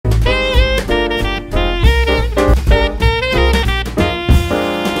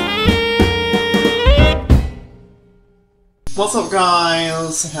What's up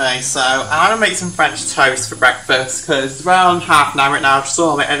guys? Okay, so I'm going to make some French toast for breakfast because it's around half an hour right now. I've just done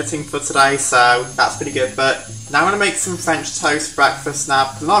all my editing for today, so that's pretty good. But now I'm going to make some French toast for breakfast now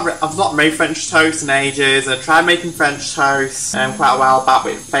because I've not made French toast in ages. I tried making French toast quite a while back,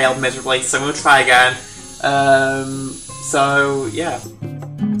 but it failed miserably, so I'm going to try again. So yeah.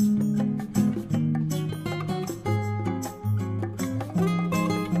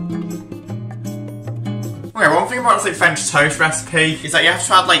 Okay, one thing about this French toast recipe is that you have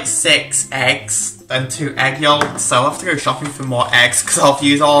to add like 6 eggs, then 2 egg yolks, so I'll have to go shopping for more eggs because I'll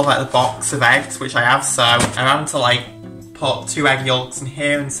use all of like the box of eggs, which I have, so I'm having to like put 2 egg yolks in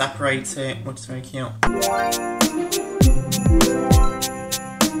here and separate it, which is very cute.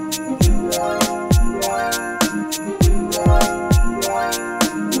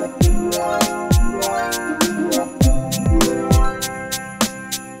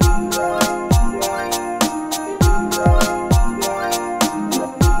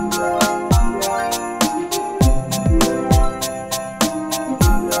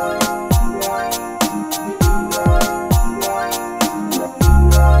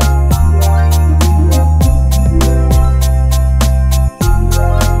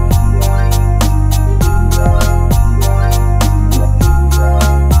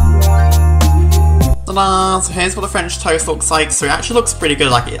 So here's what the French toast looks like. So it actually looks pretty good,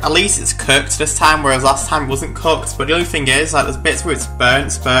 like at least it's cooked this time, whereas last time it wasn't cooked. But the only thing is, like, there's bits where it's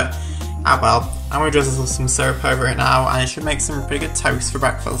burnt, but well, I'm going to drizzle some syrup over it now and it should make some pretty good toast for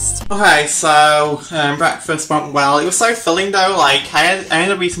breakfast. Okay, so breakfast went well. It was so filling though, like I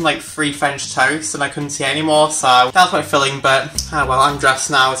ended up eating like 3 French toasts and I couldn't see any more, so that was quite filling. But well, I'm dressed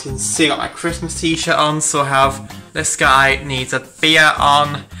now. As you can see, I got my Christmas t-shirt on, so I have this guy needs a beer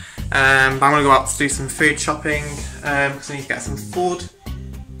on. But I'm going to go out to do some food shopping because I need to get some food.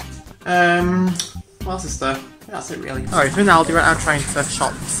 What else is there? I think that's it really. Alright, so now Aldi right now trying to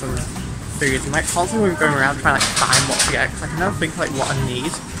shop for some food, and like constantly we're going around trying to like find what to get because I can never think like what I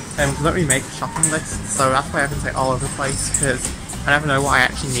need. I don't really make a shopping list, so that's why I have to like all over the place because I never know what I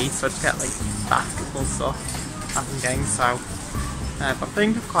actually need, so I just get like basketball stuff I've been getting. So but I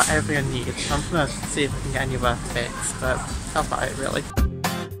think I've got everything I need, so I'm just going to see if I can get any other bits, but that's about it really.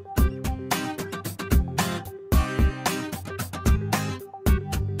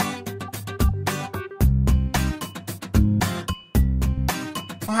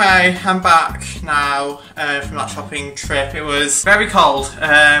 Okay, I'm back now from that shopping trip. It was very cold, but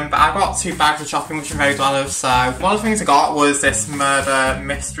I got 2 bags of shopping, which I'm very glad of. So one of the things I got was this murder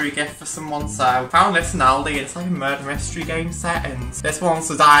mystery gift for someone. So I found this in Aldi. It's like a murder mystery game set, and this one's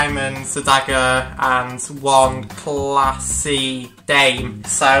the diamonds, the dagger, and one classy dame.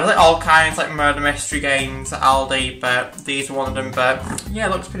 So like all kinds like murder mystery games at Aldi, but these are one of them. But yeah,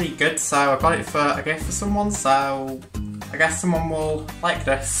 it looks pretty good. So I got it for a gift for someone. So I guess someone will like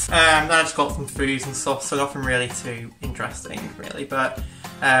this. Then I just got some foods and stuff, so nothing really too interesting, really. But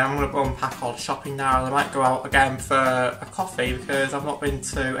I'm going to go unpack all the shopping now, and I might go out again for a coffee because I've not been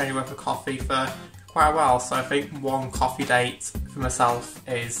to anywhere for coffee for quite a while. So I think one coffee date for myself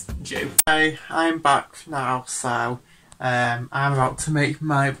is due. Okay, I'm back now, so I'm about to make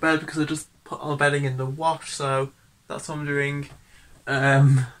my bed because I just put all the bedding in the wash, so that's what I'm doing.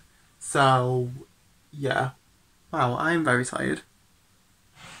 So yeah. Wow, I'm very tired.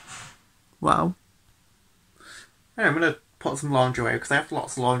 Wow. Anyway, I'm going to put some laundry away because I have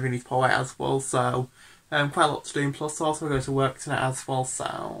lots of laundry I need to put away as well, so quite a lot to do, and plus also going to work tonight as well,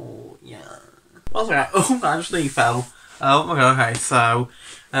 so yeah. What's that? Oh, I actually fell. Oh my god, okay, so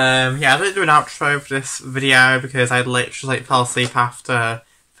yeah, I didn't do an outro for this video because I literally like fell asleep after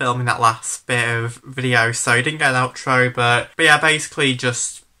filming that last bit of video, so I didn't get an outro, but yeah, basically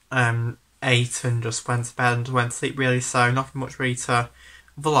just ate and just went to bed and went to sleep really, so nothing much really to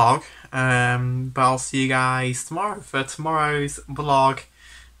vlog, but I'll see you guys tomorrow for tomorrow's vlog.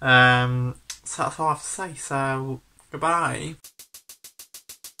 So that's all I have to say, so goodbye.